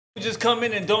just come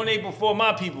in and donate before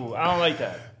my people. I don't like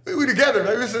that. We together,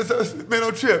 man. It's been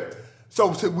on trip. So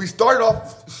we started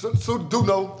off, so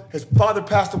Duno, his father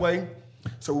passed away.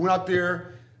 So we went out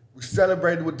there, we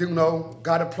celebrated with Duno,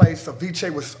 got a place.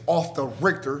 Ceviche was off the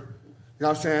Richter. You know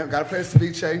what I'm saying? Got a place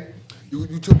ceviche.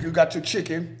 You got your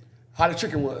chicken. How the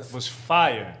chicken was? Was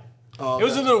fire. It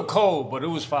was a little cold, but it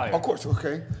was fire. Of course,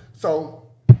 okay. So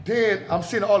then I'm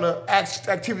seeing all the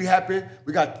activity happen.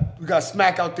 We got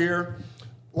smac out there,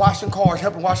 washing cars,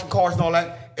 helping washing cars and all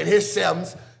that, and his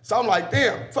sevens. So I'm like,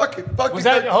 damn, fuck it.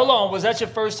 Hold on, was that your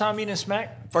first time eating smac?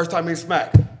 First time eating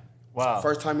smac. Wow.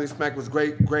 First time eating smac was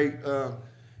great.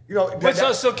 You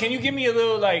know. So can you give me a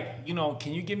little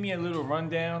can you give me a little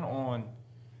rundown on?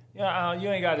 You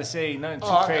ain't got to say nothing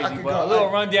too crazy, but a little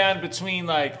rundown between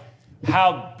like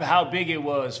how big it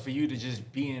was for you to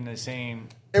just be in the same.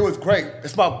 It was great.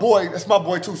 It's my boy. That's my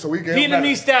boy too. So we get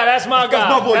Vietnamese style. That's my guy.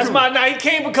 That's my boy too. Nah, he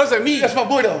came because of me. That's my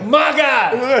boy though. My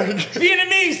guy.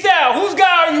 Vietnamese style. Whose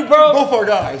guy are you, bro? Both our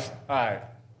guys. All right.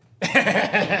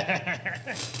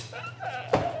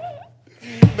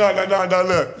 No,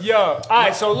 look. Yo, all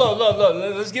right, so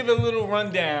look. Let's give it a little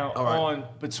rundown on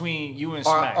between you and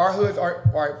Smac. Our hoods are,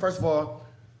 all right, first of all,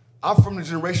 I'm from the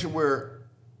generation where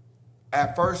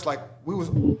at first, like, it was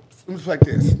like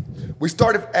this. We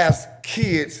started as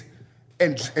kids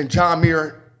in John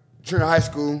Muir Junior High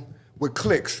School with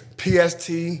cliques,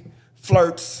 PST,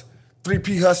 flirts,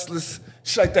 3P hustlers,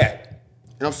 shit like that.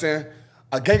 You know what I'm saying?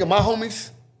 A gang of my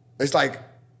homies, it's like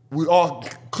we all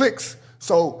cliques.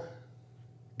 So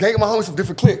gang of my homies from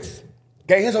different cliques.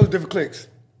 Gang his homies different cliques.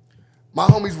 My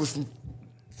homies was some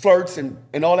flirts and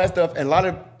all that stuff, and a lot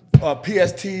of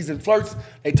PSTs and flirts,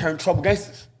 they turned trouble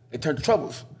gangsters. They turned to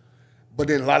troubles. But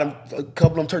then a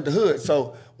couple of them turned to hood.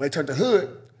 So when they turned to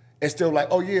hood, it's still like,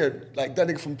 oh yeah, like that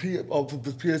nigga from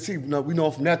PST, we know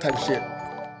him from that type of shit.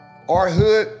 Our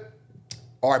hood,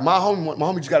 all right, my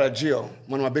homie just got out of jail.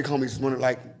 One of my big homies, one of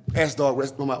like S-Dog, I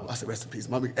said rest in peace,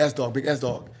 my big S-Dog,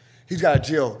 he's got out of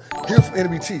jail. He was from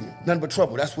NBT, nothing but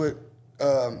trouble. That's what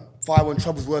 5-1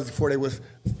 Troubles was before they was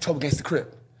Trouble Against the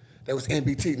Crip. They was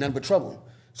NBT, nothing but trouble.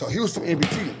 So he was from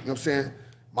NBT, you know what I'm saying?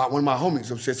 One of my homies, you know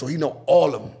what I'm saying? So he know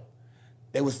all of them.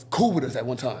 They was cool with us at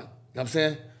one time, you know what I'm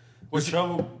saying? What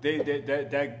Trouble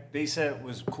they said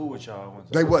was cool with y'all at one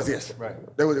time? They was, yes. Right.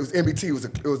 It was NBT,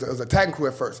 it was a tagging crew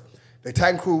at first. They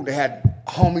tagging crew, they had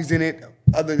homies in it,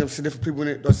 other than some different people in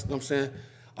it, that's, you know what I'm saying?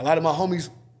 A lot of my homies,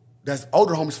 that's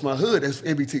older homies from my hood, that's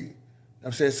NBT. You know what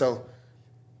I'm saying? So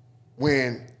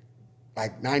when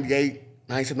like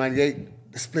 97,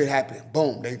 98, the split happened.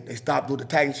 Boom. They stopped doing the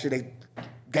tagging shit. They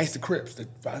gangsta Crips. They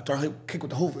started kick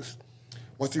with the Hoovers.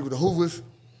 Once you with the Hoovers,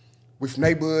 we from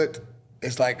neighborhood,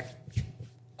 it's like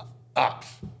ops.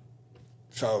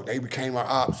 So they became our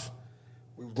ops.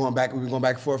 We were going back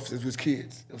and forth since we was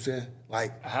kids. You know what I'm saying?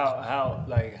 Like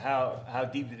how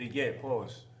deep did it get?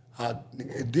 Pause.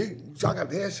 It did. Y'all got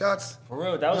headshots. For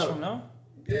real, that was from now?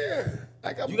 Yeah.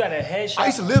 You got a headshot? I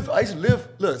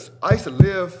used to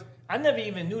live. I never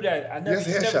even knew that. You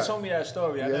never told me that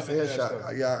story. Yeah, that's a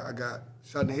headshot. Yeah, I got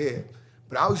shot in the head.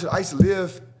 But I used to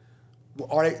live,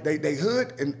 or they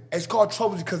hood, and it's called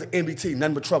Trouble because of NBT,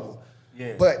 nothing but trouble.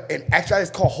 Yeah. But in actuality,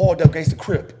 it's called Halldale Gangsta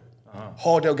Crip.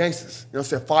 Halldale Gangsters. You know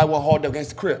what I'm saying? 5-1 Halldale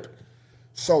Gangsta Crip.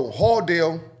 So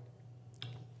Halldale,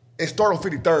 it started on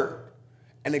 53rd,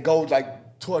 and it goes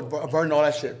like toward Vernon, all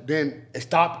that shit. Then it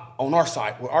stopped on our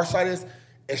side. Where our side is,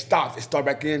 it stops. It started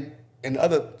back in the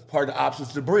other part of the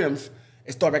options, the Brims,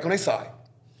 it started back on their side.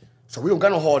 So we don't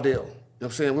got no Halldale. You know what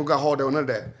I'm saying? We don't got Halldale, none of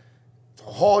that. So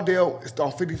Halldale, it's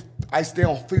on 50, I stay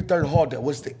on 53rd and Halldale,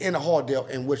 which is the end of Halldale,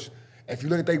 in which, if you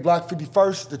look at they block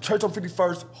 51st, the church on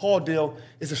 51st, Halldale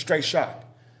is a straight shot.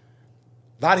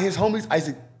 A lot of his homies, I used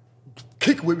to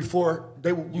kick with before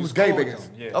we was gangbangers.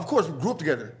 Yeah. Of course, we grew up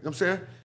together, you know what I'm saying?